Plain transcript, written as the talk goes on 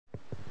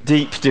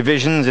deep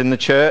divisions in the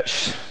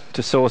church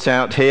to sort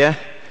out here,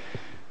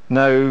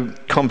 no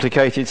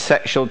complicated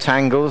sexual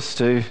tangles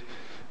to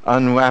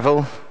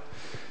unravel,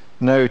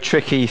 no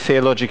tricky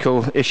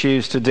theological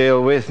issues to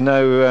deal with,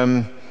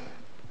 no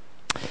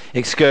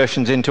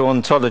excursions into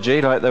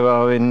ontology like there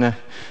are in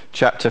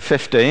chapter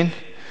 15.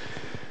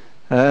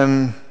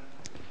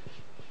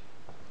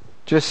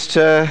 Just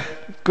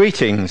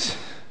greetings.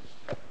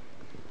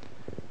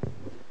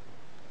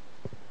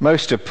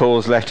 Most of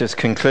Paul's letters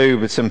conclude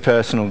with some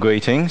personal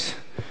greetings,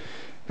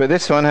 but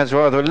this one has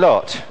rather a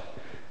lot.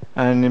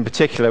 And in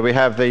particular, we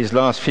have these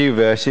last few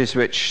verses,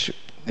 which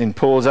in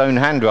Paul's own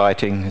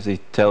handwriting, as he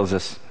tells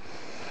us.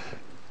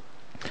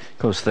 Of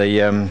course,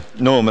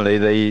 normally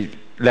the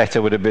letter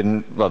would have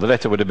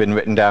been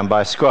written down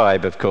by a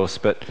scribe, of course,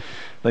 but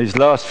these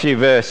last few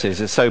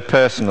verses are so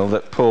personal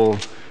that Paul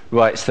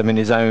writes them in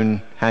his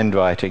own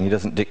handwriting. He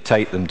doesn't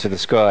dictate them to the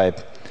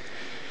scribe.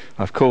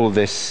 I've called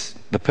this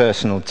the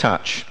personal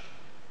touch.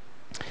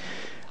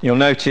 You'll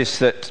notice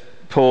that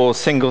Paul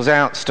singles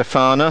out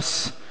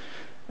Stephanas,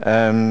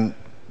 who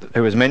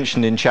was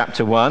mentioned in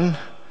chapter 1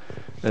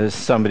 as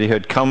somebody who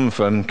had come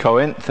from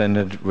Corinth and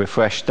had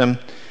refreshed them.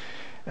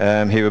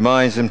 He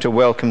reminds them to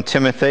welcome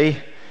Timothy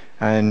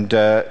and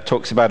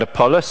talks about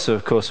Apollos, who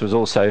of course was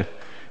also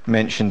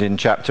mentioned in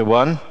chapter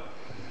 1,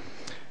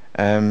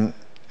 and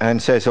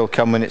says he'll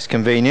come when it's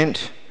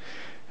convenient.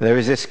 There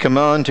is this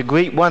command to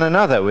greet one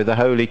another with a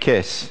holy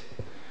kiss.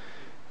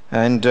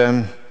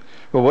 And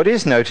what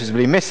is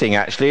noticeably missing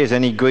actually is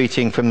any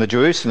greeting from the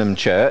Jerusalem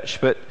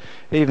church, but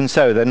even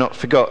so they're not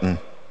forgotten.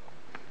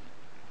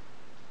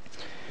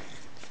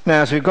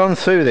 Now, as we've gone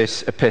through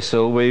this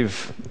epistle,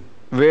 we've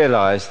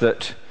realized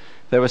that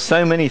there were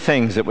so many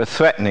things that were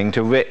threatening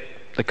to rip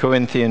the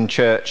Corinthian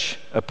church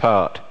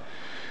apart.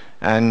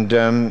 And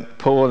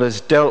Paul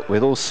has dealt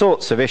with all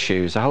sorts of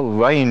issues, a whole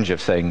range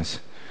of things.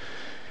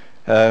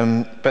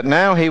 But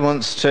now he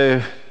wants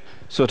to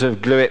sort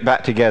of glue it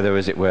back together,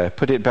 as it were,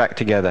 put it back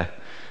together.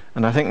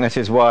 And I think this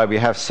is why we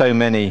have so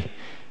many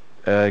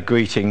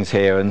greetings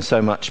here and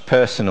so much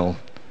personal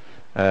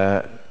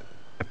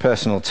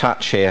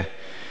touch here.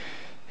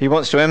 He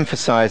wants to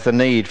emphasize the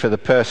need for the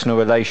personal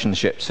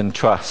relationships and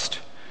trust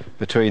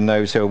between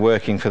those who are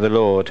working for the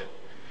Lord.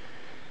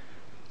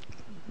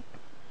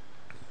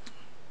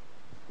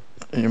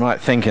 You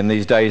might think in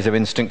these days of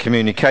instant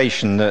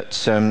communication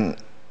that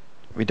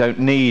we don't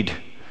need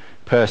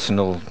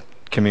personal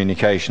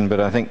communication, but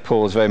I think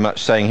Paul's very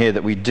much saying here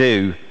that we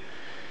do.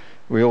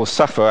 We all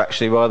suffer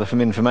actually rather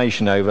from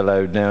information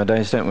overload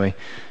nowadays, don't we?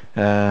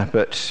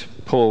 But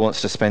Paul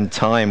wants to spend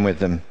time with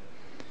them.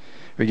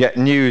 We get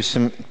news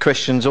from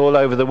Christians all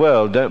over the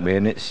world, don't we?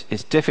 And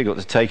it's difficult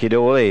to take it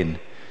all in.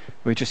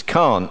 We just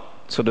can't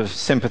sort of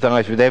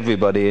sympathise with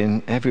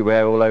everybody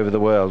everywhere all over the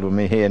world when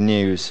we hear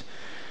news.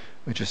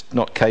 We're just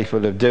not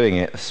capable of doing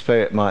it. The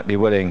spirit might be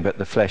willing, but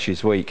the flesh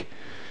is weak.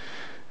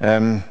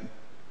 We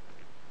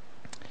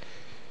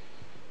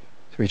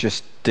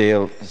just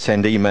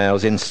send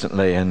emails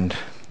instantly, and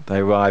they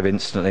arrive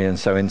instantly and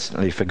so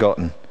instantly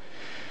forgotten.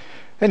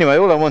 Anyway,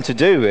 all I want to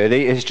do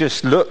really is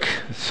just look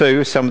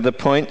through some of the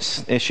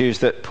points, issues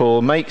that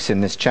Paul makes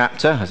in this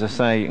chapter. As I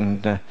say, you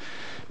can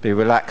be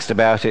relaxed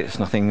about it. It's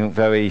nothing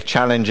very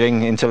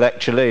challenging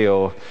intellectually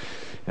or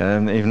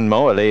even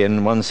morally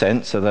in one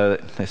sense, although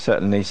there's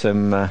certainly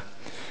some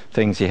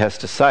things he has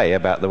to say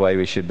about the way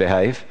we should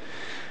behave.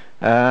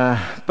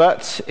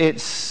 But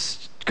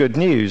it's good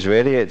news,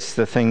 really. It's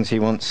the things he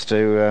wants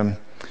to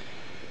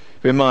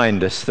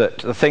remind us, that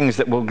the things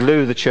that will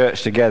glue the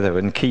church together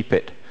and keep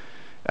it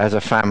as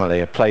a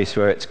family, a place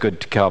where it's good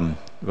to come,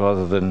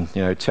 rather than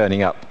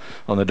turning up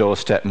on the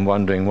doorstep and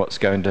wondering what's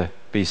going to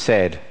be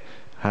said.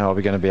 How are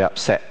we going to be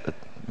upset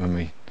when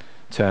we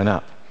turn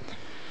up?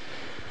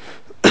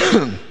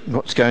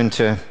 What's going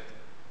to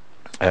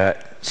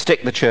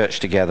stick the church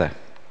together?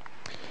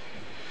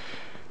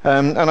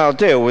 And I'll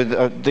deal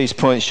with these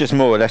points just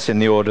more or less in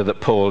the order that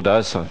Paul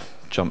does. I've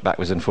jumped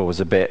backwards and forwards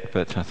a bit,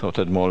 but I thought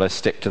I'd more or less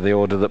stick to the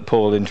order that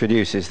Paul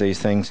introduces these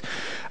things.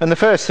 And the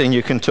first thing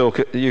you can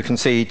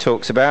see he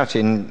talks about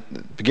in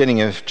the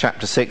beginning of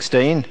chapter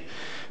 16,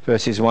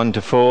 verses 1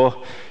 to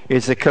 4,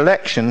 is the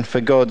collection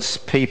for God's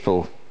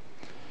people.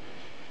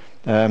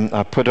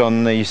 I put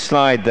on the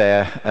slide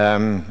there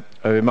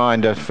a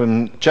reminder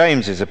from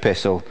James's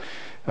epistle.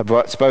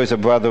 Suppose a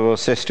brother or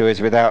sister is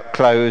without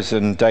clothes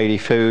and daily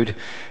food,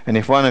 and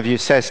if one of you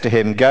says to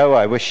him, "Go,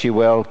 I wish you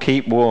well,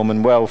 keep warm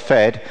and well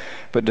fed,"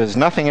 but does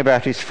nothing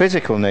about his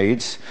physical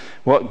needs,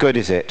 what good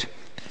is it?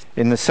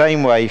 In the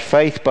same way,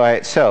 faith by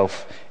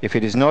itself, if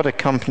it is not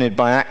accompanied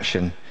by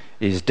action,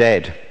 is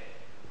dead.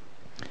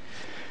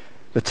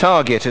 The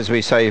target, as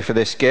we say, for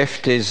this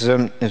gift is,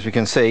 as we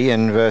can see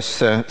in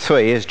verse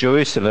 3, is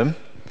Jerusalem.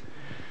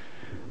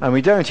 And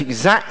we don't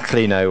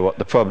exactly know what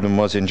the problem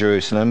was in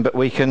Jerusalem, but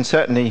we can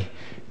certainly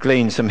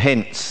glean some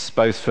hints,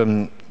 both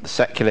from the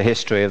secular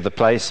history of the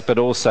place, but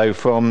also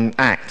from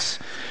Acts.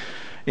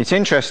 It's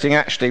interesting,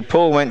 actually.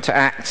 Paul went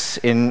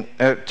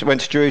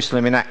to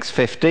Jerusalem in Acts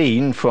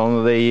 15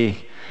 from the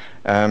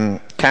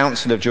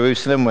Council of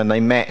Jerusalem, when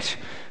they met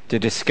to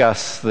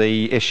discuss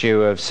the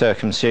issue of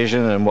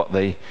circumcision and what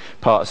the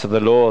parts of the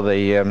law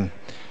the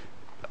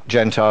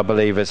Gentile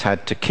believers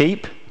had to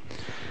keep.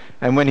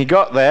 And when he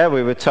got there,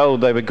 we were told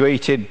they were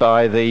greeted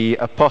by the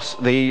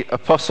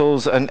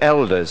apostles and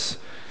elders.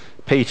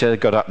 Peter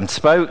got up and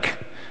spoke,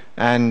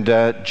 and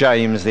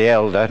James the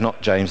elder, not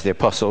James the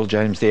apostle,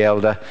 James the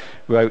elder,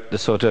 wrote the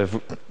sort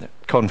of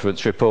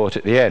conference report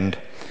at the end.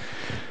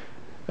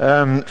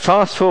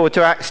 Fast forward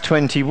to Acts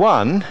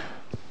 21,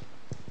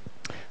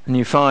 and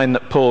you find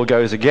that Paul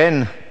goes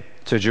again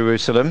to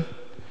Jerusalem,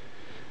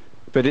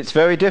 but it's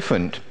very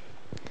different.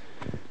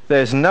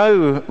 There's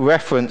no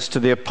reference to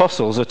the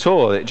apostles at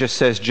all. It just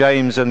says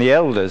James and the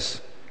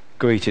elders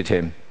greeted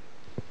him.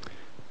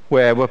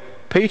 Where were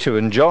Peter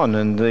and John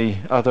and the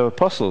other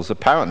apostles?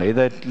 Apparently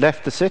they'd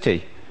left the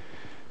city.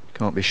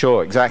 Can't be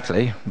sure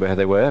exactly where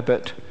they were,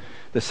 but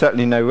there's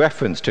certainly no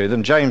reference to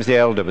them. James the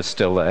elder was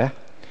still there.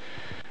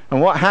 And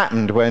what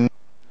happened when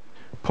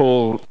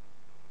Paul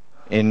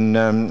in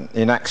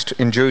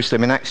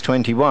Jerusalem in Acts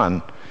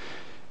 21?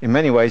 In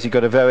many ways he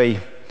got a very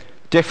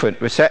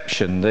different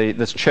reception.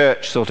 The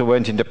church sort of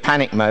went into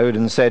panic mode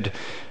and said,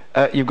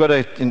 you've got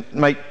to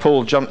make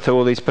Paul jump through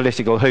all these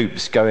political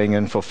hoops, going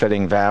and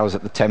fulfilling vows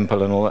at the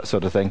temple and all that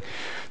sort of thing,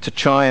 to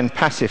try and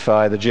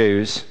pacify the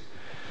Jews.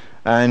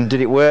 And did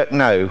it work?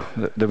 No.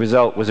 The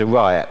result was a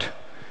riot,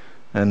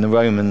 and the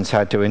Romans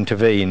had to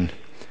intervene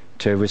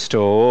to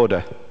restore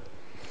order.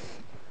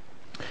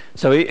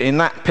 So in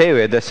that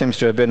period there seems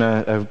to have been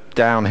a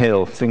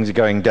downhill. Things are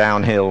going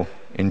downhill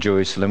in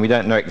Jerusalem. We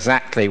don't know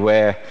exactly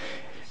where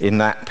in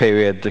that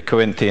period the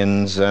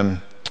Corinthians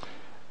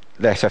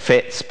letter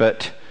fits,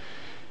 but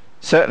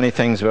certainly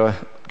things were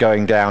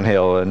going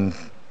downhill and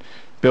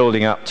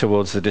building up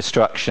towards the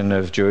destruction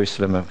of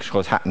Jerusalem, which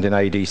was happened in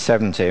AD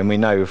 70. And we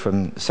know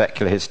from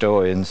secular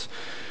historians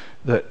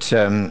that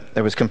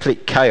there was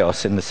complete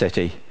chaos in the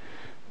city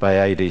by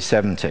AD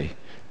 70.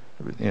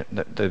 You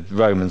know, the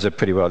Romans had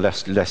pretty well they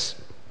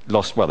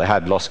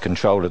had lost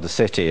control of the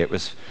city. It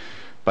was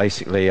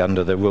basically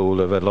under the rule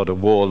of a lot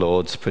of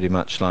warlords, pretty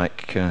much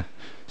like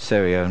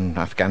Syria and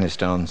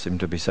Afghanistan seem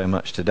to be so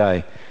much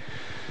today.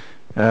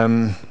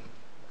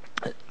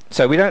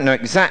 So we don't know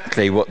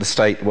exactly what the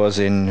state was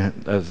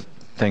of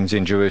things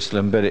in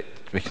Jerusalem, but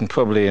we can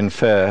probably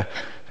infer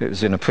it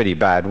was in a pretty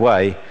bad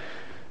way,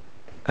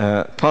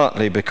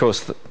 partly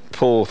because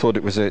Paul thought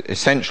it was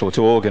essential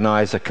to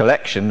organise a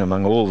collection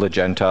among all the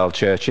Gentile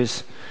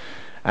churches,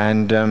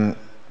 and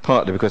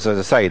partly because, as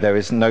I say, there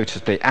is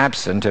noticeably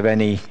absent of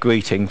any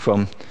greeting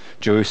from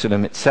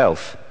Jerusalem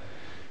itself.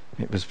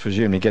 It was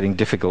presumably getting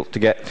difficult to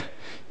get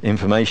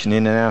information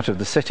in and out of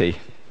the city.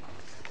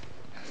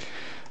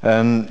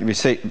 We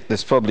see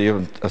there's probably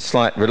a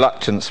slight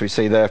reluctance we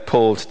see there of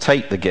Paul to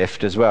take the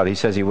gift as well. He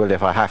says he will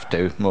if I have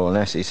to, more or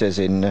less. He says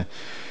in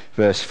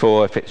verse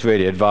 4, if it's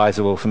really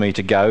advisable for me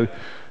to go,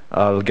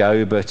 I'll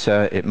go, but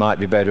it might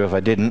be better if I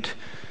didn't.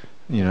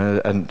 You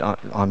know, and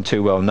I'm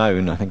too well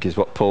known, I think is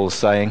what Paul's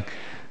saying.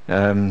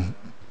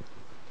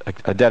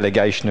 A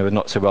delegation who are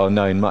not so well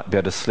known might be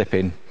able to slip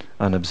in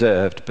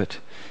unobserved, but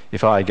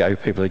if I go,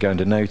 people are going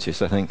to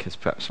notice, I think, is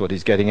perhaps what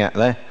he's getting at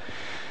there.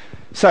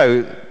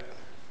 So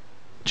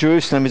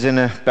Jerusalem is in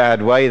a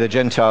bad way. The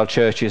Gentile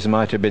churches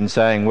might have been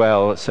saying,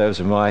 well, it serves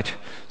them right,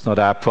 it's not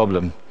our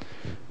problem.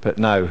 But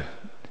no,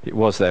 it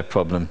was their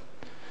problem.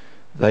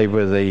 They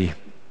were the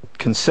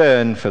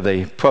concern for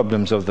the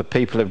problems of the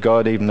people of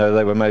God, even though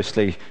they were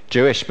mostly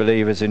Jewish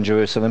believers in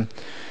Jerusalem.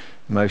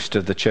 Most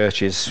of the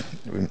churches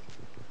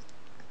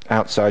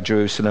outside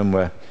Jerusalem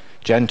were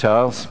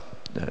Gentiles,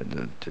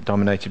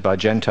 dominated by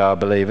Gentile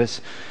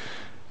believers,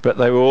 but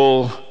they were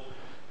all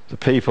the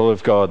people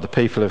of God, the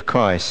people of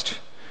Christ,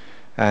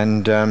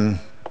 and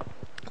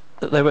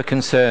they were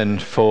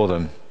concerned for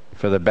them,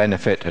 for their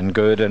benefit and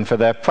good, and for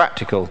their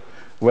practical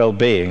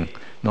well-being,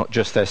 not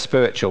just their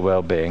spiritual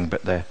well-being,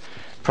 but their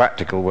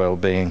practical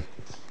well-being.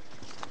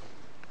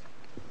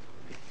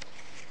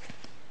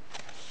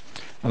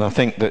 And I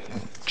think that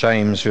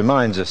James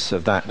reminds us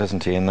of that,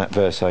 doesn't he, in that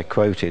verse I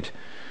quoted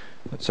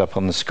that's up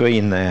on the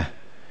screen there.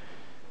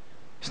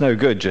 It's no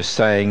good just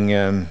saying,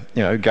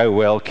 go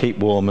well, keep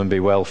warm and be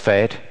well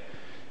fed.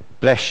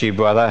 Bless you,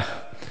 brother.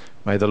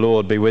 May the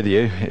Lord be with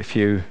you, if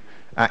you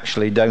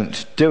actually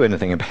don't do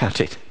anything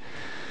about it.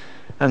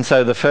 And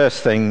so the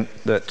first thing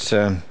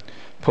that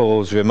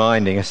Paul's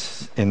reminding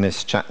us in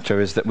this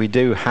chapter is that we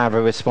do have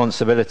a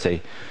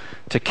responsibility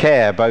to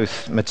care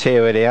both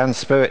materially and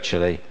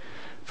spiritually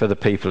for the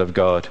people of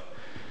God.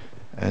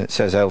 And it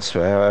says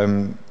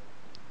elsewhere,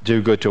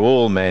 do good to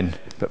all men,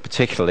 but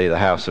particularly the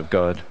house of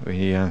God.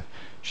 We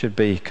should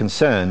be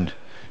concerned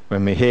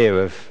when we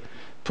hear of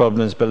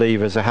problems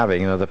believers are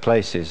having in other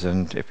places,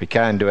 and if we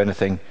can do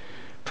anything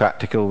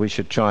practical, we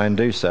should try and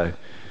do so.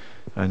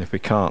 And if we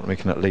can't, we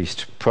can at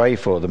least pray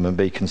for them and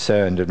be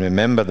concerned and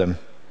remember them.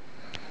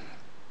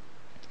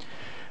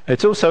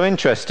 It's also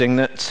interesting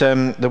that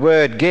the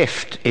word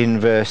gift in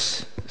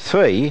verse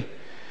 3,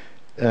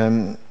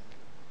 send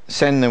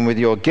them with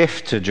your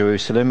gift to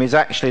Jerusalem, is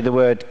actually the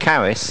word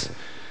charis,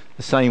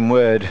 the same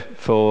word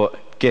for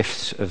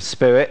gifts of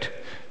spirit,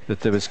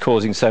 that was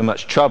causing so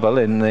much trouble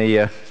in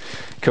the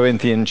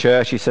Corinthian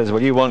church. He says,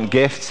 well, you want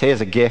gifts?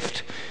 Here's a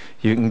gift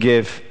you can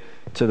give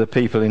to the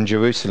people in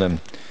Jerusalem.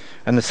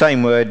 And the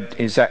same word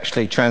is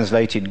actually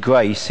translated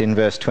grace in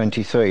verse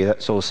 23.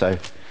 That's also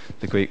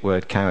the Greek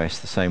word charis,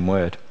 the same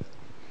word.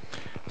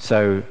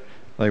 So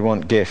they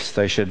want gifts.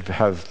 They should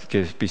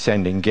be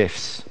sending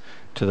gifts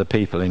to the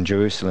people in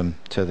Jerusalem,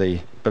 to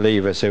the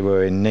believers who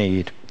were in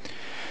need.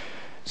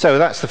 So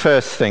that's the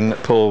first thing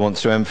that Paul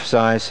wants to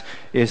emphasize,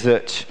 is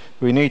that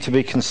we need to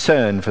be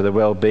concerned for the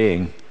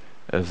well-being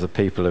of the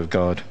people of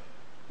God.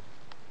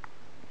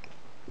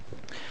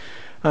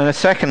 And a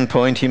second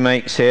point he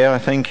makes here, I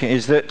think,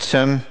 is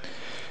that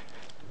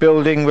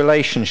building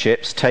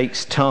relationships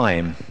takes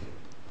time.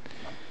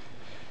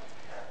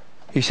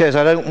 He says,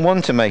 I don't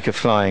want to make a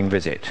flying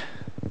visit.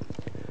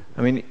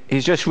 I mean,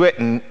 he's just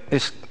written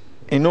this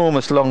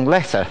enormous long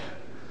letter.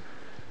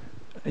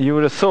 You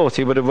would have thought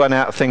he would have run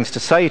out of things to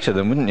say to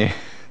them, wouldn't you?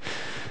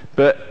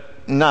 But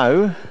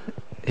no,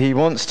 he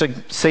wants to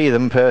see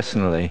them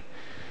personally.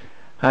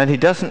 And he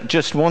doesn't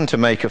just want to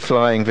make a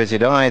flying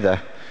visit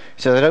either.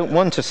 He says, I don't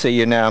want to see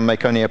you now and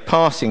make only a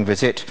passing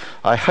visit.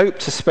 I hope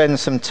to spend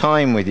some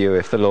time with you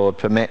if the Lord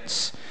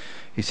permits.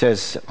 He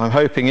says, I'm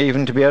hoping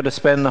even to be able to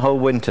spend the whole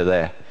winter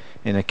there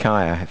in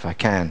Achaia if I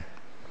can.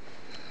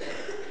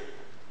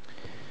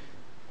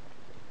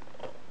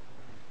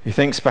 He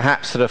thinks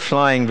perhaps that a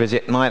flying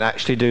visit might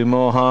actually do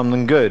more harm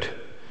than good.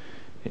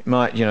 It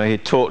might,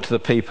 he'd talk to the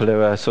people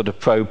who are sort of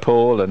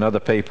pro-Paul, and other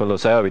people will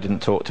say, oh, he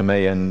didn't talk to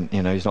me, and,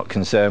 he's not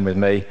concerned with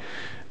me,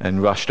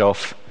 and rushed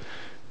off.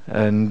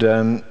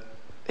 And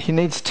he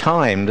needs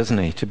time, doesn't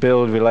he, to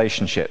build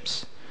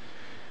relationships.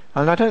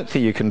 And I don't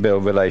think you can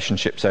build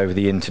relationships over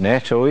the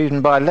internet or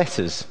even by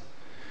letters.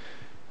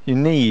 You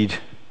need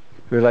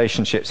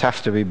relationships,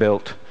 have to be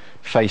built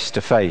face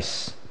to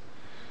face.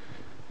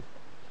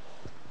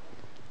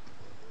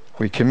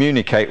 We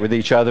communicate with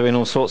each other in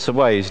all sorts of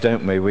ways,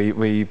 don't we?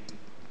 We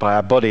by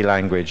our body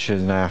language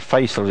and our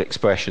facial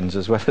expressions,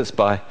 as well as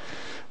by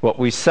what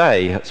we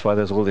say. That's why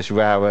there's all this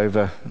row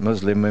over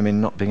Muslim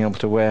women not being able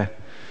to wear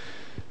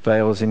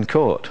veils in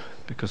court,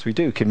 because we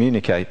do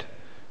communicate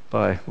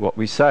by what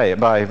we say,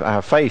 by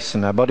our face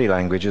and our body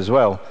language as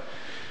well.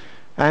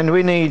 And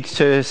we need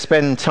to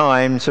spend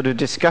time sort of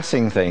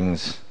discussing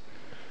things,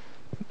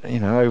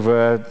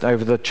 over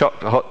the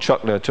hot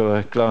chocolate or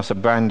a glass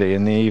of brandy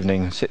in the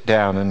evening. Sit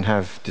down and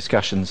have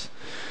discussions.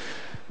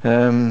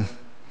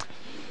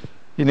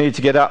 You need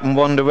to get up and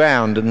wander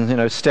around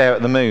and stare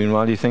at the moon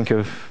while you think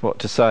of what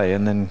to say,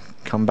 and then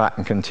come back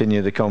and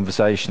continue the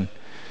conversation.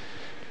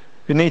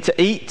 We need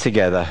to eat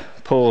together.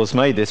 Paul's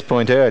made this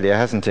point earlier,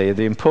 hasn't he?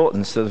 The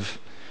importance of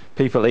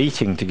people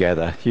eating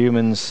together.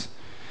 Humans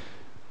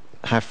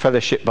have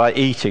fellowship by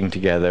eating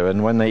together,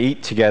 and when they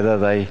eat together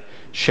they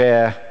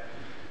share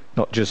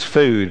not just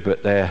food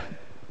but their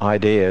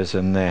ideas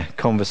and their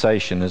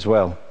conversation as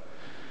well.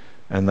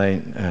 And they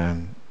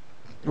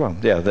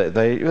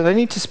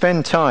need to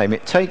spend time.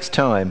 It takes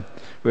time.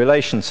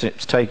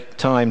 Relationships take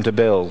time to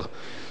build,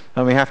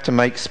 and we have to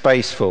make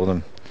space for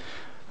them.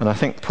 And I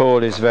think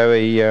Paul is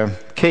very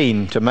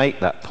keen to make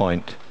that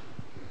point.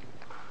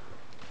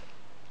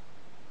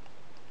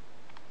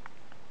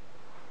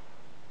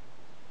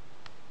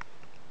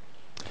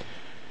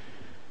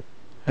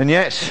 And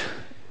yet,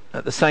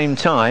 at the same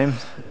time,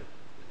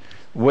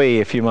 we,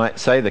 if you might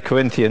say, the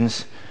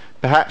Corinthians,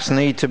 perhaps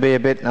need to be a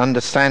bit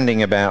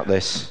understanding about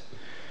this.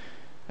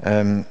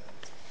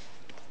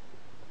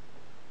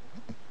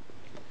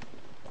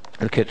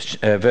 Look at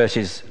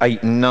verses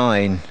 8 and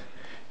 9.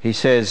 He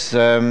says,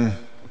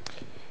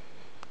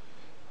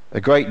 a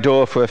great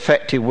door for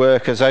effective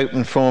work has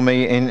opened for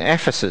me in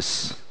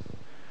Ephesus.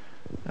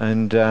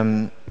 And,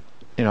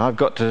 I've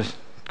got to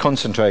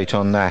concentrate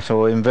on that.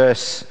 Or in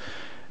verse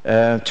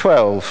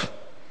 12,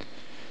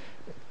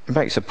 it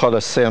makes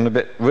Apollos sound a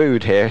bit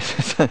rude here.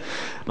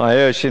 I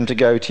urged him to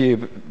go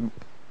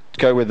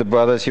with the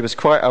brothers. He was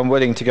quite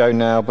unwilling to go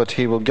now, but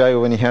he will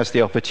go when he has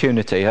the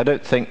opportunity. I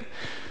don't think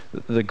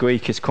the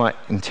Greek is quite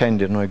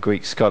intended. I'm not a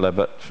Greek scholar,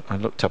 but I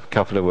looked up a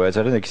couple of words.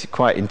 I don't think it's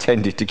quite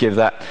intended to give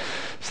that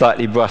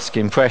slightly brusque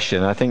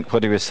impression. I think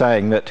what he was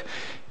saying, that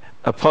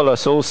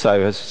Apollos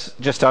also is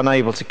just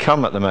unable to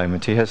come at the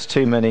moment. He has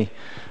too many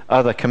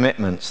other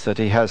commitments that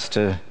he has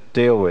to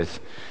deal with.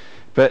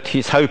 But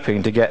he's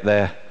hoping to get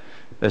there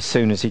as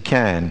soon as he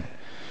can.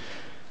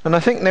 And I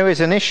think there is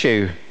an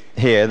issue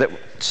here that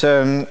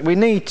we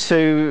need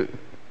to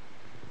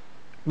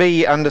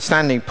be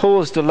understanding.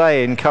 Paul's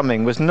delay in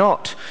coming was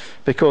not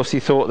because he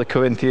thought the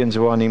Corinthians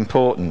were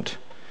unimportant.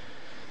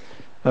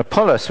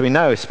 Apollos, we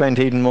know, spent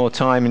even more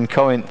time in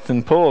Corinth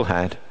than Paul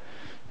had.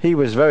 He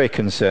was very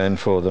concerned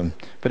for them,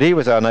 but he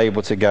was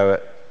unable to go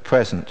at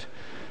present.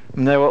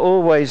 And there were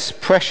always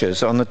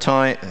pressures on the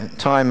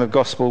time of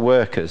gospel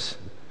workers.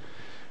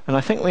 And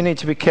I think we need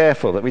to be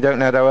careful that we don't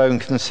let our own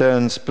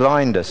concerns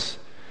blind us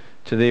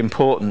to the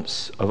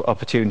importance of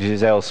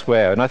opportunities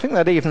elsewhere. And I think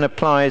that even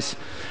applies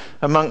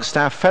amongst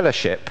our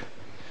fellowship.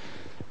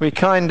 We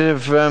kind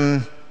of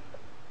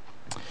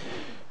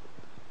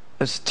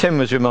as Tim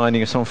was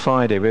reminding us on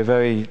Friday, we're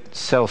very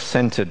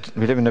self-centered.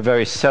 We live in a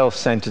very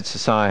self-centered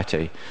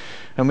society.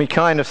 And we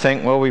kind of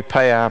think, well, we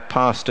pay our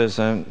pastors,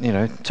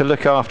 to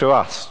look after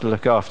us, to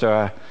look after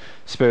our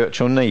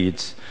spiritual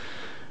needs.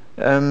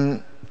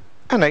 And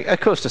of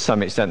course, to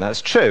some extent,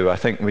 that's true. I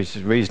think it's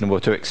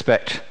reasonable to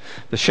expect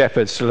the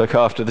shepherds to look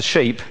after the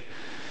sheep.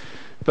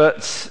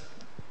 But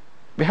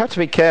we have to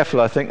be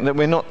careful, I think, that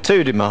we're not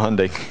too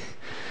demanding.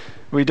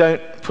 We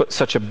don't put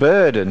such a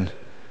burden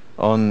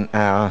on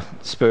our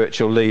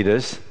spiritual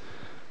leaders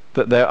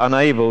that they're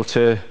unable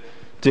to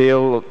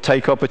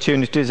take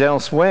opportunities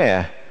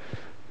elsewhere.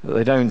 That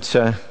they don't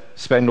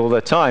spend all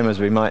their time, as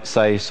we might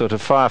say, sort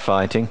of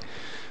firefighting,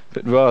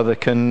 but rather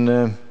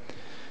can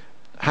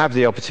have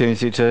the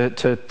opportunity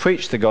to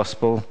preach the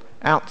gospel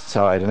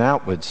outside and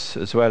outwards,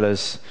 as well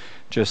as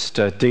just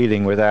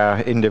dealing with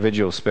our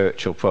individual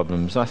spiritual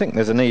problems. I think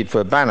there's a need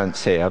for a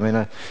balance here. I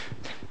mean,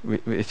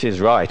 it is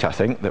right, I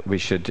think, that we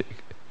should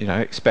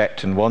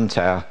expect and want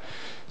our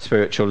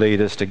spiritual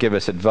leaders to give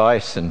us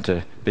advice and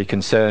to be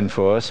concerned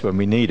for us when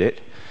we need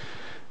it.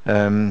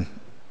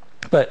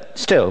 But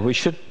still, we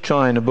should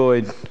try and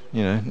avoid,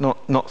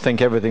 not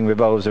think everything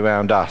revolves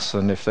around us.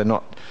 And if they're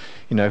not,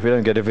 if we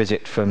don't get a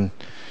visit from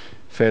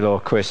Phil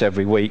or Chris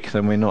every week,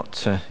 then we're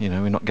not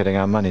getting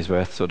our money's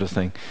worth, sort of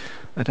thing.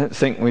 I don't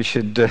think we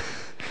should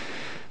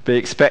be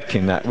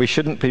expecting that. We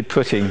shouldn't be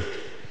putting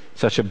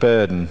such a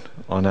burden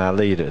on our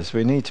leaders.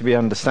 We need to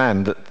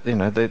understand that,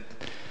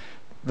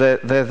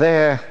 they're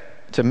there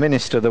to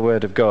minister the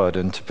word of God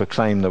and to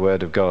proclaim the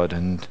word of God,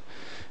 and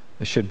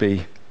they should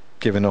be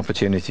given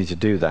opportunity to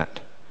do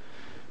that,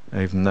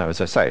 even though, as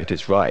I say, it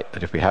is right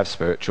that if we have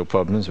spiritual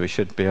problems we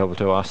should be able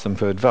to ask them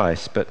for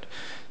advice. But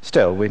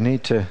still, we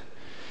need to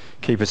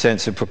keep a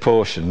sense of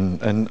proportion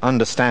and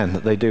understand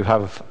that they do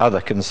have other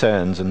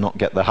concerns and not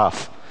get the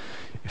huff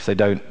if they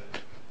don't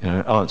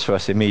answer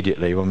us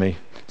immediately when we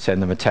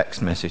send them a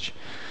text message.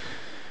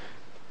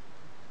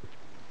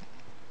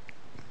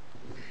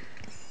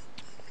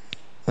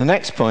 The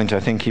next point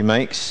I think he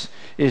makes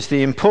is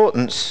the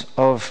importance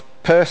of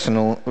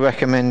personal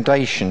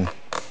recommendation.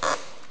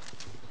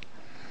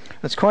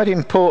 That's quite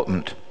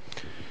important.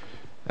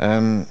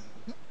 You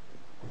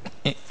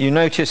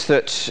notice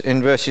that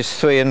in verses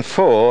 3 and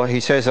 4 he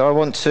says, I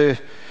want to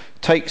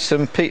take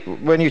some people,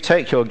 when you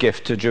take your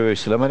gift to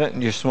Jerusalem, I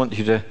don't just want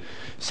you to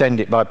send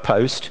it by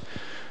post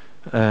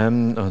or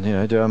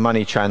do a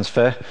money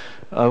transfer.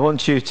 I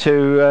want you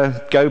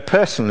to go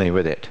personally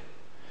with it,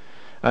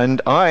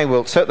 and I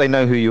will certainly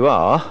know who you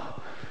are.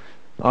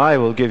 I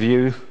will give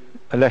you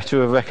a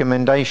letter of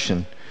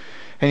recommendation.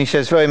 And he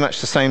says very much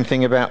the same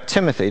thing about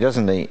Timothy,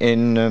 doesn't he,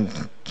 in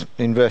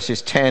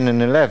verses 10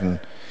 and 11.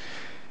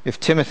 If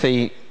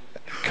Timothy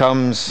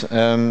comes,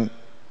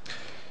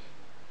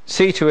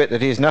 see to it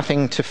that he has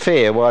nothing to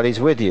fear while he's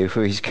with you,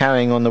 for he's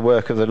carrying on the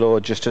work of the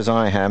Lord just as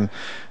I am.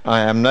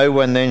 No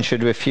one then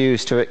should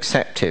refuse to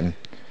accept him.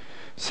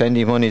 Send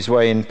him on his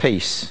way in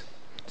peace,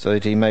 so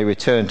that he may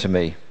return to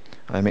me.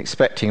 I'm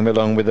expecting him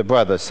along with a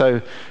brother.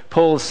 So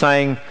Paul's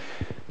saying,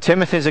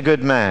 Timothy's a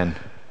good man.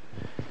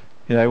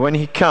 When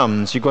he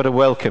comes, you've got to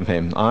welcome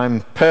him.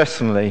 I'm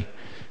personally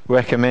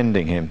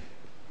recommending him.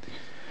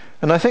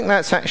 And I think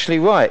that's actually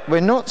right.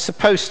 We're not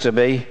supposed to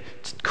be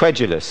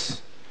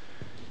credulous.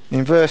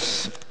 In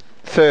verse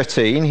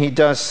 13, he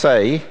does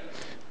say,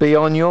 be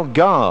on your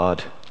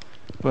guard.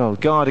 Well,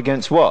 guard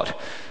against what?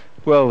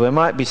 Well, there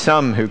might be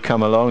some who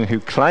come along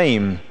who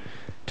claim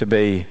to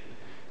be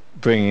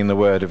bringing the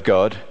word of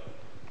God,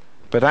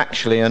 but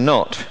actually are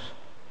not.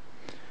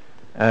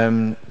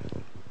 And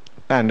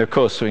of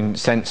course, in a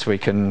sense, we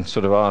can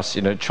sort of ask,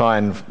 try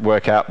and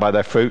work out by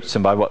their fruits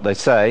and by what they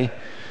say.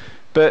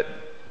 But,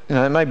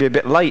 it may be a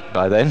bit late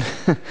by then.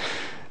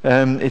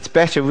 It's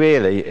better,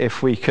 really,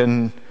 if we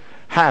can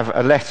have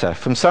a letter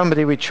from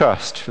somebody we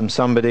trust, from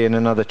somebody in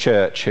another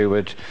church who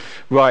would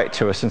write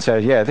to us and say,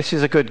 yeah, this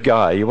is a good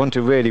guy. You want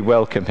to really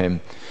welcome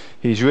him.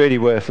 He's really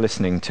worth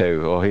listening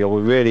to, or he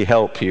will really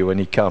help you when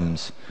he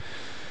comes.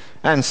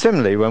 And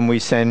similarly, when we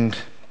send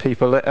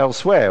people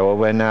elsewhere, or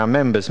when our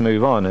members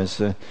move on, as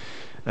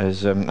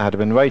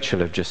Adam and Rachel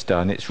have just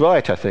done, it's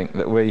right, I think,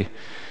 that we,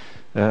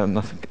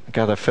 I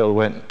gather Phil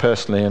went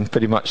personally and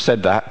pretty much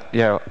said that,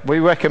 yeah, we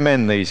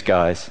recommend these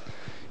guys.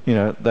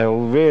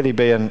 They'll really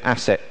be an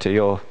asset to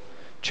your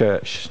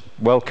church.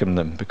 Welcome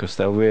them, because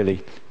they'll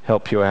really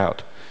help you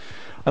out.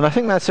 And I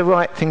think that's the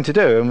right thing to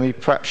do, and we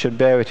perhaps should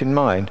bear it in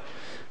mind.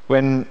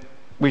 When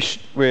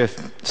we're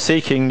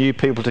seeking new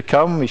people to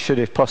come, we should,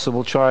 if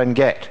possible, try and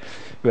get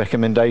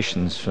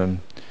recommendations from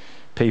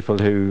people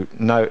who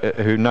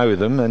know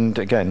them. And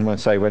again,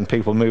 when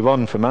people move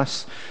on from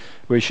us,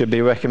 we should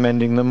be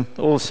recommending them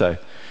also,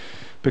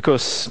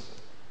 because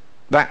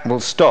that will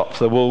stop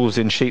the wolves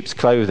in sheep's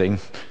clothing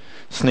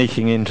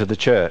sneaking into the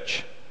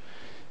church.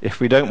 If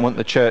we don't want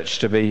the church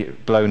to be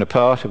blown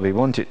apart, if we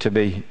want it to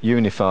be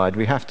unified,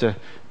 we have to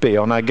be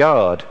on our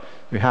guard.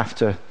 We have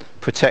to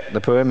protect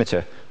the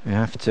perimeter. We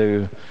have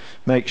to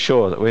make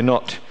sure that we're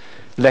not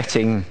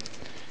letting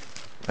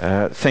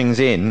things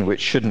in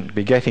which shouldn't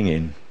be getting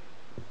in.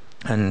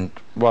 And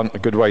a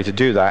good way to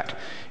do that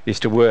is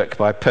to work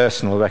by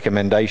personal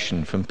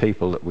recommendation from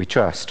people that we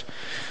trust.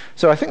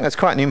 So I think that's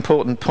quite an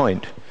important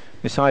point.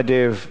 This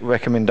idea of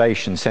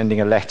recommendation,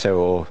 sending a letter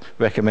or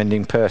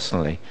recommending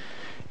personally,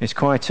 is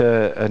quite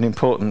an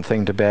important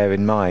thing to bear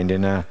in mind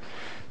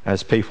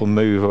as people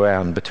move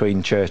around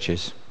between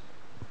churches.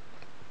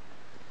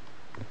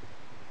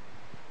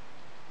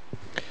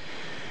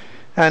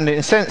 And in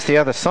a sense, the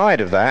other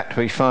side of that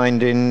we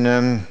find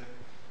in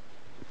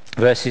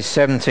verses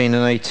 17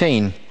 and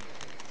 18.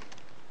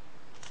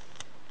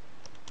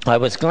 I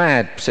was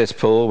glad, says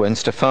Paul, when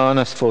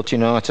Stephanas,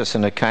 Fortunatus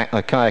and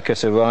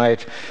Achaicus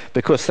arrived,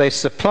 because they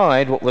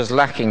supplied what was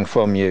lacking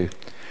from you.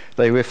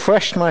 They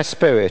refreshed my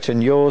spirit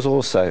and yours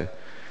also.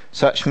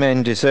 Such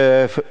men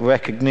deserve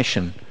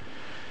recognition.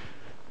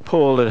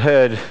 Paul had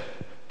heard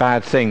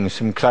bad things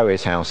from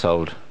Chloe's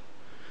household.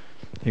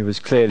 He was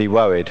clearly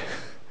worried.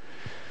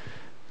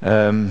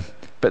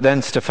 But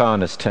then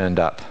Stephanas turned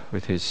up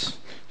with his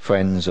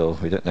friends, or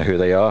we don't know who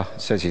they are.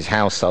 It says his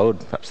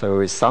household. Perhaps they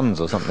were his sons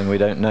or something, we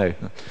don't know.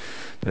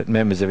 But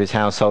members of his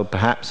household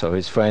perhaps, or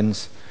his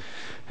friends,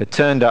 had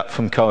turned up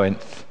from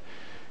Corinth,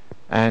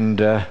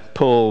 and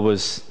Paul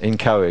was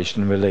encouraged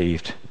and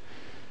relieved.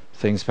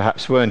 Things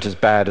perhaps weren't as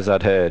bad as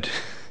I'd heard.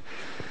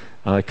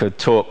 I could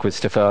talk with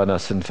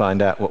Stephanas and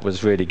find out what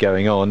was really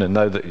going on, and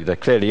know that there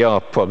clearly are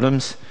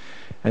problems,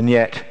 and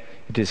yet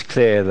it is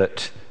clear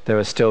that there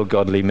are still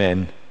godly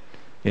men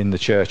in the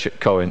church at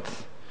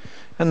Corinth.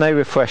 And they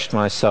refreshed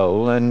my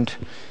soul, and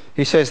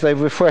he says they've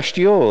refreshed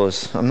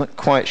yours. I'm not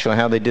quite sure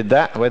how they did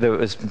that, whether it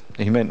was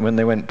he meant when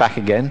they went back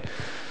again,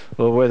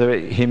 or whether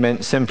he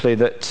meant simply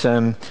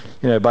that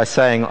by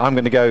saying, I'm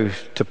going to go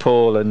to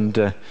Paul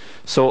and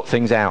sort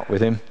things out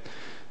with him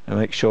and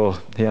make sure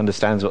he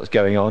understands what's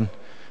going on,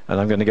 and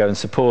I'm going to go and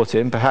support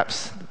him.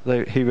 Perhaps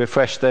he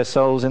refreshed their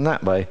souls in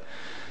that way.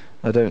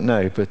 I don't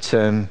know, but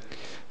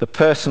the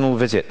personal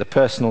visit, the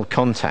personal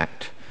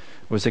contact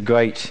was a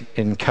great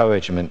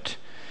encouragement.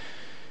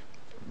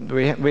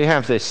 We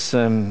have this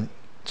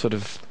sort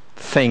of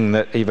thing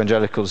that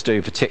evangelicals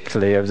do,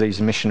 particularly of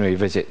these missionary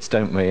visits,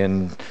 don't we?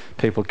 And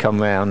people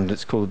come round.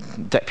 It's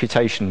called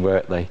deputation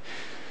work. They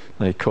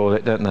call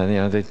it, don't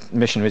they? The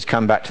missionaries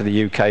come back to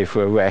the UK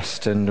for a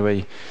rest, and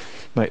we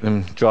make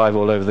them drive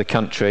all over the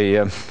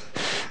country,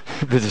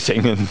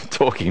 visiting and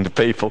talking to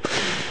people.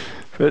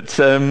 But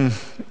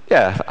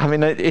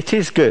it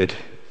is good.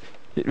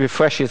 It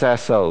refreshes our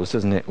souls,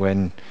 doesn't it,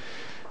 when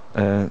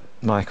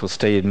Michael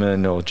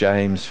Steedman or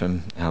James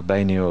from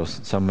Albania or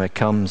somewhere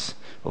comes,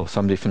 or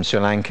somebody from Sri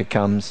Lanka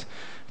comes.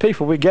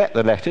 People, we get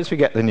the letters, we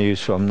get the news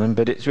from them,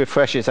 but it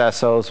refreshes our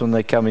souls when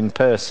they come in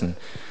person,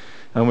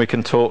 and we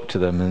can talk to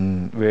them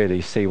and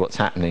really see what's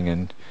happening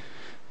and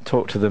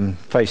talk to them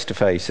face to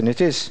face. And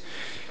it is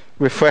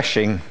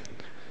refreshing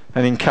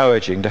and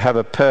encouraging to have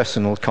a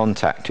personal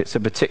contact. It's a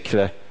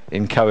particular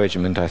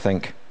encouragement, I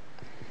think.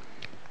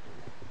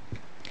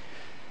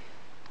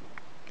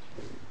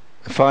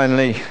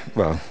 Finally,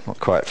 well, not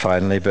quite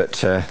finally,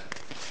 but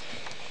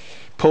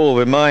Paul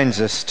reminds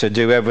us to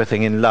do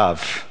everything in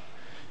love.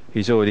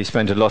 He's already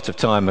spent a lot of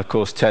time, of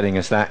course, telling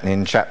us that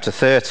in chapter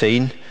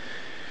 13.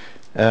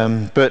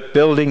 But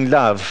building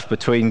love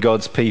between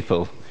God's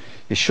people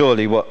is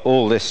surely what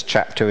all this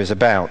chapter is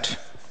about.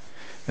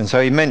 And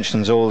so he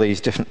mentions all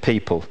these different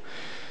people.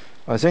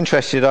 I was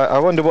interested, I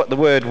wonder what the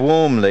word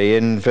warmly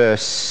in I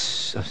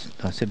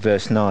said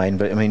verse 9,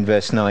 but I mean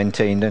verse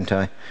 19, don't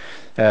I?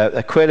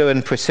 Aquila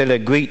and Priscilla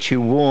greet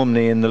you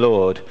warmly in the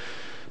Lord.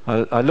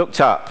 I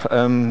looked up,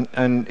 and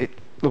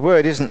the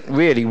word isn't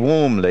really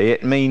warmly.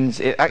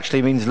 It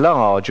actually means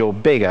large or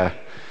bigger.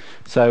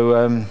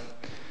 So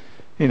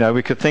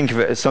we could think of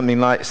it as something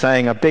like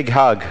saying a big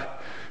hug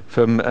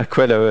from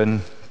Aquila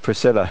and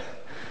Priscilla.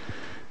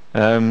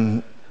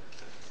 They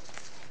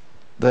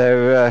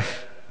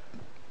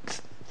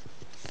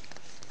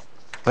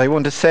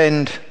want to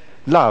send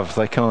love.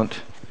 They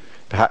can't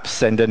perhaps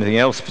send anything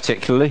else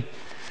particularly.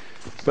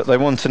 But they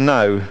want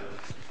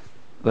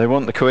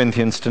the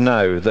Corinthians to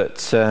know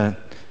that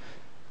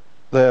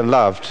they're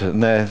loved,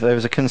 and there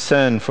is a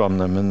concern from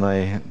them, and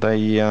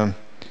they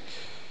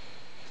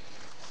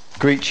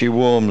greet you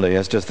warmly,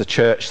 as does the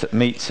church that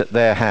meets at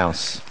their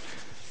house.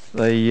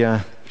 They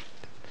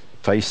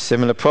face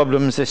similar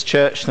problems, this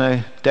church,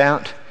 no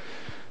doubt.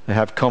 They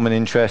have common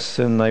interests,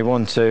 and they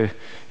want to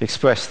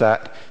express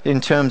that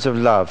in terms of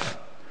love.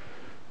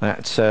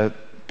 That's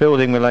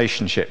building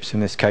relationships, in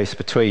this case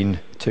between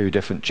two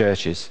different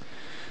churches,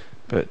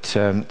 but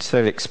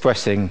still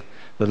expressing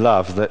the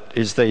love that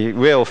is the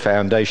real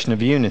foundation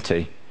of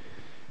unity.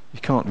 You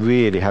can't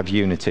really have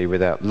unity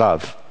without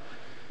love.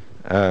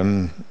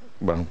 You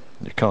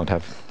can't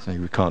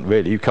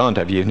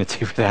have unity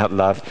without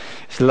love.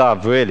 It's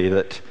love really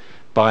that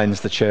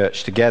binds the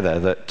church together,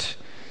 that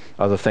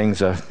other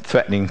things are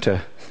threatening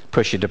to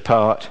push it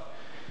apart.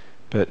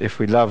 But if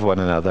we love one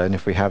another, and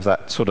if we have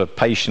that sort of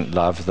patient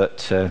love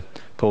that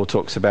Paul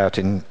talks about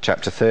in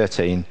chapter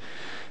 13,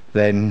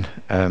 then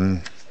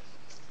the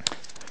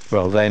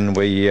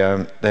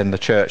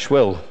church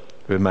will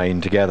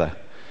remain together.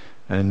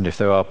 And if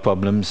there are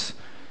problems,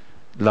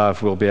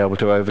 love will be able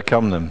to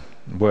overcome them,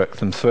 work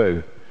them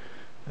through,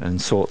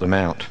 and sort them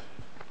out.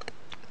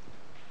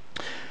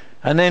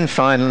 And then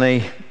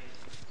finally,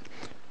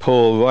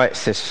 Paul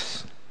writes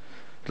this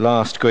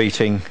last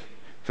greeting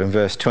from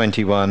verse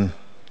 21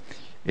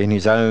 in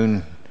his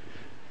own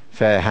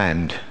fair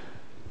hand.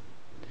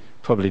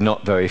 Probably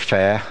not very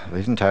fair. They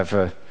didn't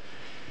have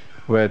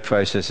word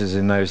processors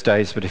in those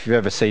days, but if you've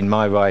ever seen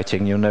my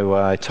writing, you'll know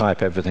why I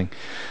type everything.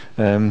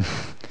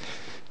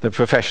 The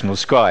professional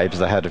scribes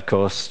they had, of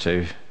course,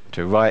 to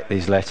write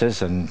these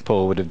letters, and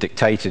Paul would have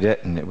dictated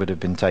it and it would have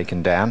been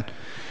taken down.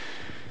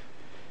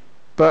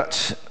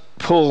 But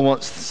Paul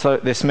wants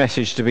this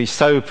message to be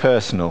so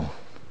personal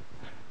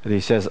that he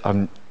says,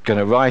 I'm going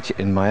to write it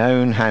in my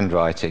own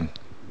handwriting.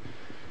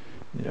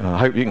 I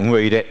hope you can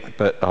read it,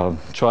 but I'll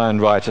try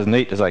and write as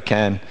neat as I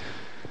can,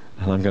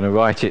 and I'm going to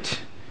write it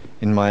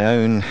in my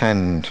own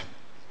hand.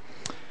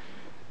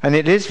 And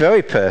it is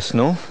very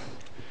personal.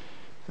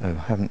 Oh, I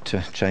haven't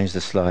changed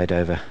the slide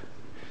over.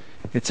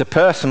 It's a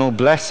personal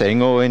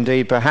blessing, or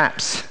indeed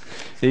perhaps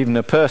even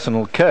a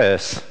personal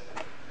curse.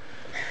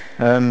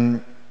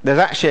 There's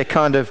actually a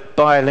kind of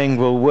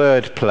bilingual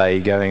word play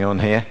going on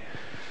here.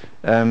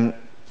 The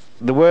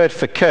word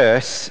for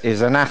curse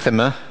is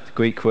anathema. The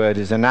Greek word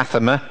is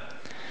anathema,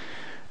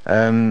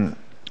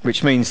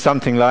 which means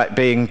something like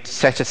being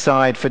set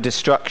aside for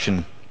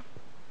destruction.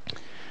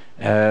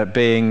 Well,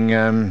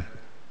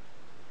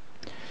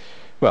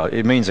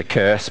 it means a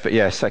curse, but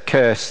yes, a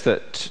curse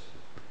that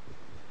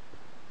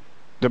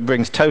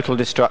brings total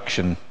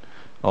destruction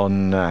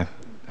on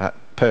that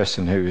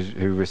person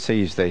who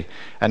receives the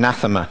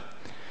anathema.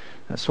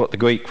 That's what the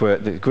Greek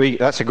word.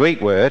 That's a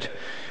Greek word,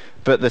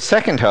 but the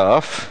second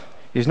half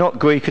is not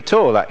Greek at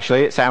all.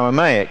 Actually, it's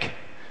Aramaic.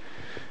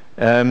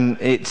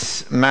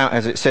 It's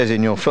as it says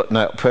in your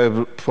footnote.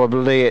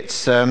 Probably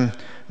it's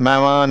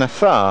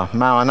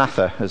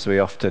Maranatha, as we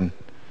often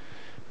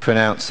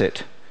pronounce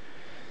it.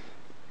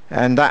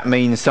 And that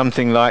means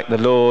something like the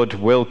Lord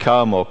will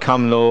come, or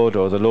come Lord,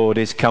 or the Lord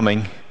is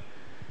coming.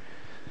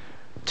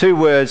 Two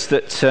words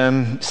that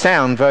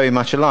sound very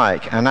much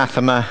alike,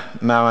 anathema,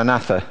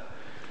 maranatha.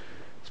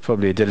 It's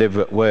probably a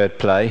deliberate word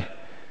play,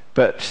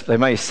 but they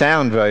may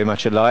sound very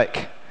much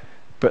alike,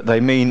 but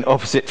they mean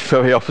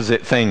very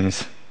opposite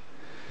things.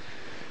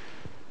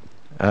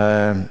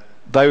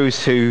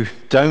 Those who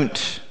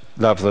don't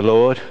love the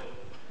Lord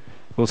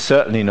will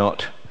certainly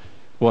not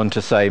want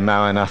to say,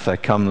 Maranatha,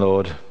 come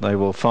Lord. They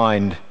will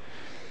find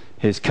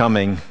his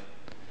coming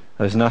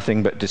as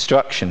nothing but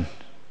destruction.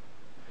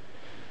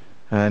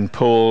 And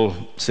Paul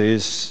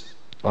says,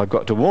 I've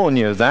got to warn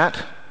you of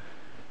that.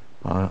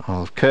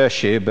 I'll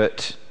curse you,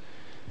 but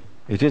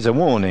it is a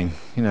warning.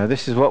 You know,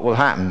 this is what will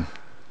happen.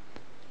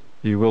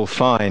 You will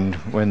find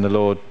when the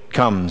Lord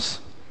comes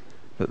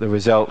that the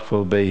result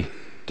will be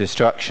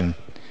destruction.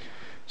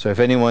 So if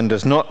anyone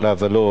does not love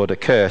the Lord, a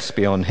curse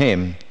be on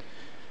him.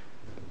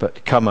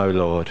 But come, O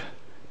Lord,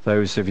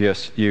 those of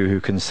you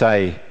who can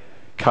say,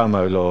 come,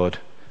 O Lord,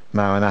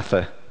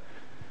 Maranatha,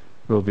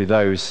 will be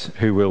those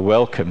who will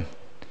welcome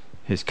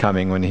his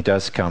coming when he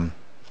does come.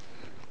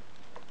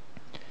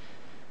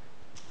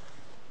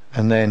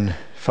 And then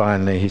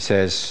finally he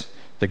says,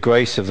 the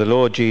grace of the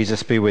Lord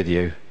Jesus be with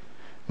you.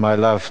 My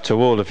love to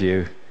all of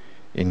you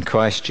in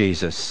Christ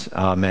Jesus.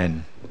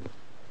 Amen.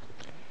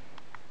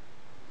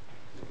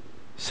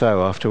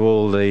 So after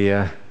all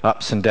the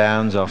ups and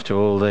downs, after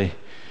all the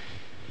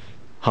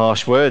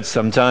harsh words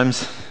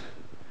sometimes,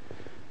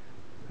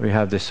 we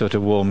have this sort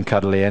of warm,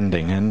 cuddly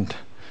ending, and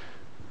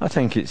I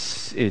think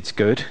it's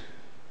good.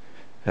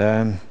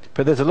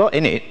 But there's a lot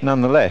in it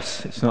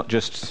nonetheless. It's not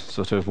just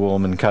sort of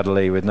warm and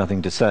cuddly with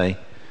nothing to say.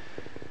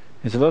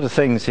 There's a lot of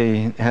things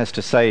he has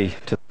to say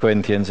to the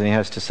Corinthians, and he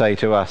has to say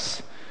to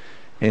us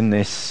in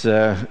this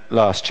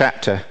last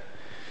chapter.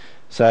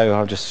 So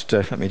I'll just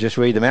let me just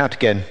read them out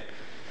again.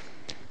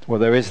 Well,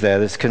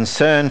 there's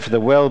concern for the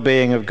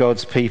well-being of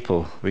God's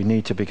people. We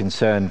need to be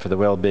concerned for the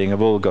well-being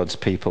of all God's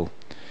people.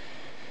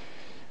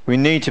 We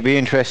need to be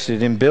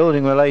interested in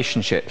building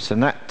relationships,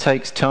 and that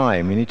takes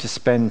time. We need to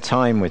spend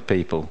time with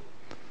people.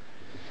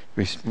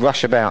 We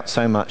rush about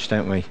so much,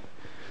 don't we?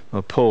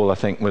 Well, Paul, I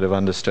think, would have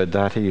understood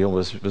that. He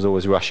was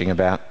always rushing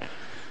about.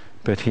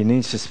 But he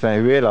needs to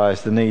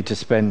realise the need to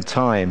spend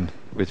time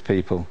with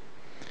people.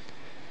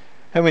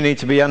 And we need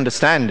to be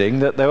understanding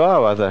that there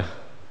are other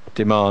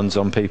demands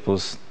on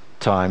people's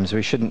times.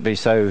 We shouldn't be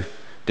so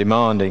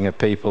demanding of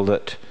people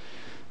that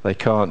they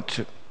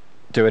can't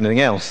do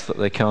anything else, that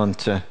they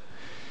can't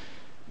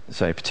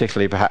say,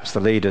 particularly perhaps the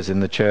leaders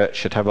in the church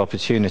should have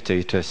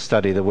opportunity to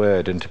study the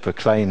word and to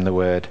proclaim the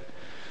word,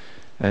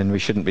 and we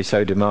shouldn't be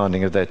so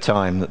demanding of their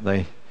time that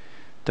they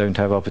don't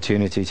have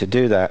opportunity to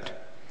do that.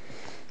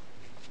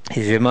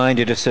 He's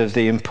reminded us of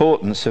the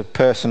importance of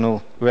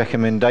personal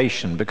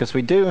recommendation, because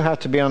we do have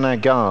to be on our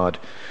guard.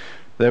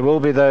 There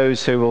will be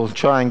those who will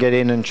try and get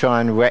in and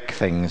try and wreck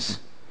things.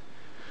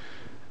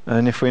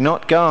 And if we're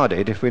not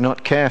guarded, if we're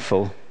not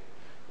careful,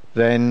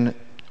 then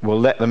we'll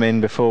let them in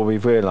before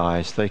we've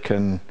realised. They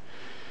can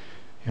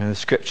The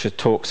scripture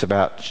talks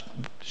about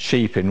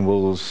sheep in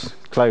wolf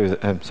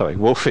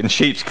in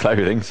sheep's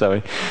clothing.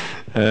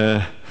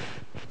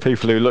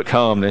 People who look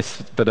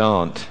harmless but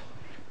aren't.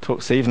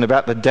 Talks even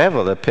about the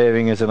devil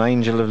appearing as an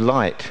angel of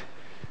light.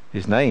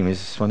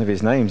 One of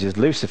his names is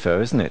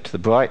Lucifer, isn't it? The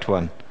bright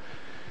one.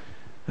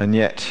 And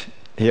yet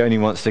he only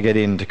wants to get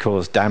in to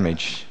cause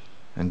damage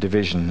and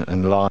division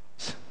and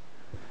lies.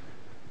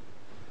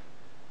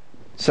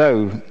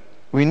 So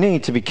we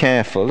need to be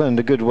careful, and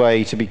a good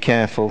way to be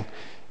careful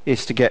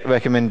is to get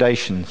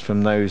recommendations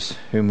from those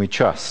whom we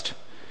trust,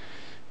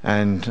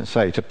 and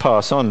to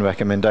pass on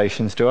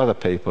recommendations to other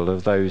people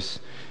of those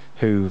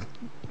who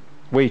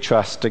we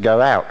trust to go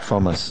out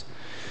from us.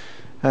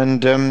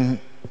 And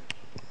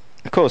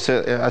of course,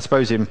 I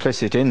suppose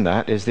implicit in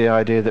that is the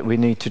idea that we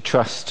need to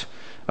trust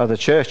other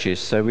churches.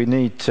 So we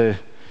need to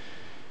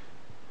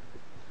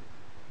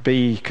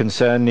be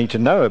concerned, need to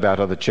know about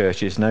other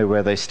churches, know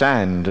where they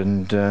stand,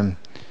 and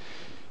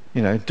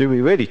do we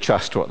really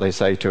trust what they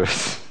say to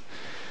us?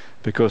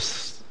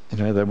 Because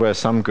there were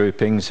some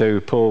groupings who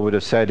Paul would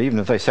have said, even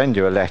if they send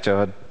you a letter,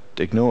 I'd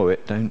ignore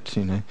it.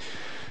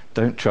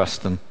 Don't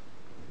trust them.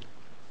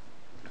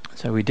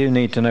 So we do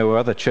need to know where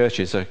other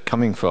churches are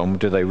coming from.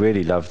 Do they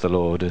really love the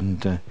Lord?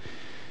 And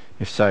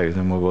if so,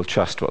 then we will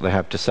trust what they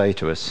have to say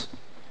to us.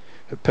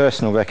 But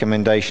personal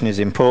recommendation is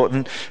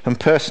important, and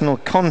personal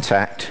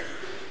contact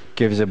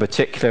gives a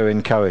particular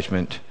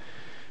encouragement.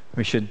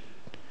 We should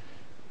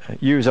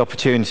use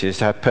opportunities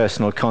to have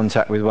personal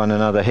contact with one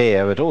another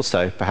here, but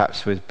also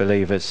perhaps with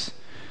believers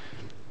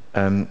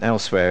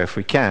elsewhere if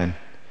we can,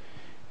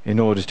 in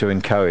order to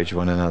encourage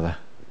one another.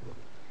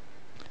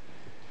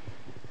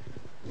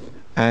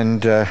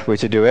 And we're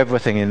to do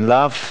everything in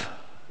love.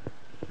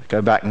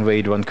 Go back and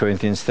read 1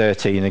 Corinthians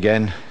 13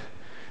 again.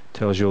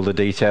 Tells you all the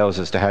details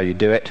as to how you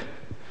do it.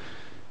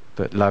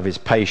 But love is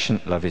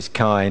patient, love is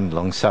kind,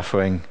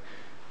 long-suffering,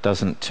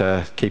 doesn't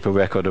keep a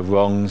record of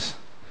wrongs,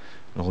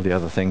 and all the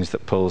other things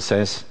that Paul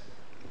says.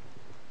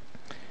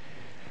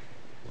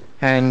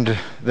 And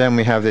then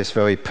we have this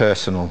very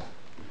personal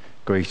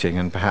greeting,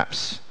 and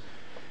perhaps,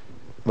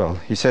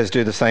 he says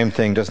do the same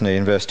thing, doesn't he,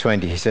 in verse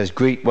 20. He says,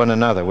 greet one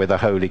another with a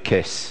holy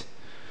kiss.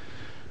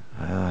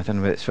 I don't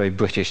know whether it's very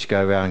British to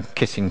go around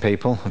kissing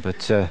people,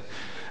 but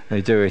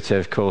they do it,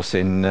 of course,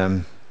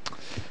 in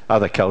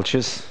other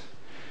cultures.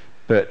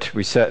 But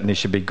we certainly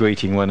should be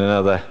greeting one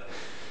another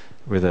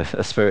with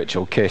a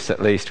spiritual kiss,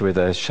 at least with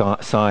a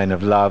sign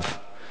of love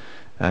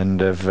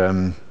and of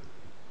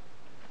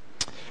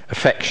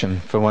affection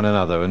for one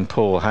another. And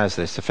Paul has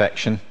this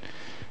affection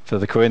for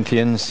the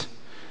Corinthians,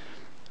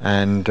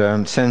 and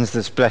sends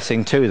this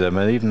blessing to them.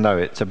 And even though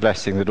it's a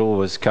blessing that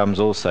always comes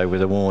also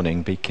with a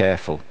warning, be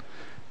careful.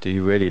 Do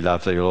you really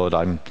love the Lord?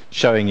 I'm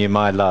showing you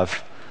my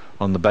love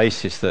on the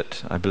basis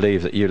that I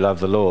believe that you love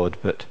the Lord,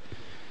 but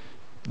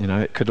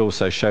it could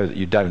also show that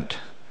you don't.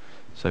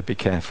 So be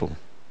careful.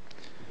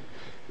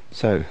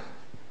 So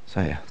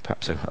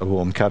perhaps a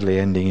warm, cuddly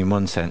ending in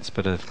one sense,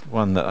 but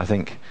one that I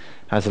think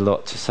has a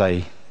lot to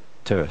say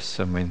to us,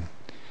 and we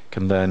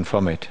can learn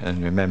from it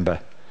and remember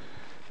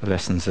the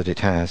lessons that it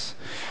has.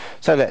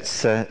 So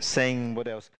let's sing. What else?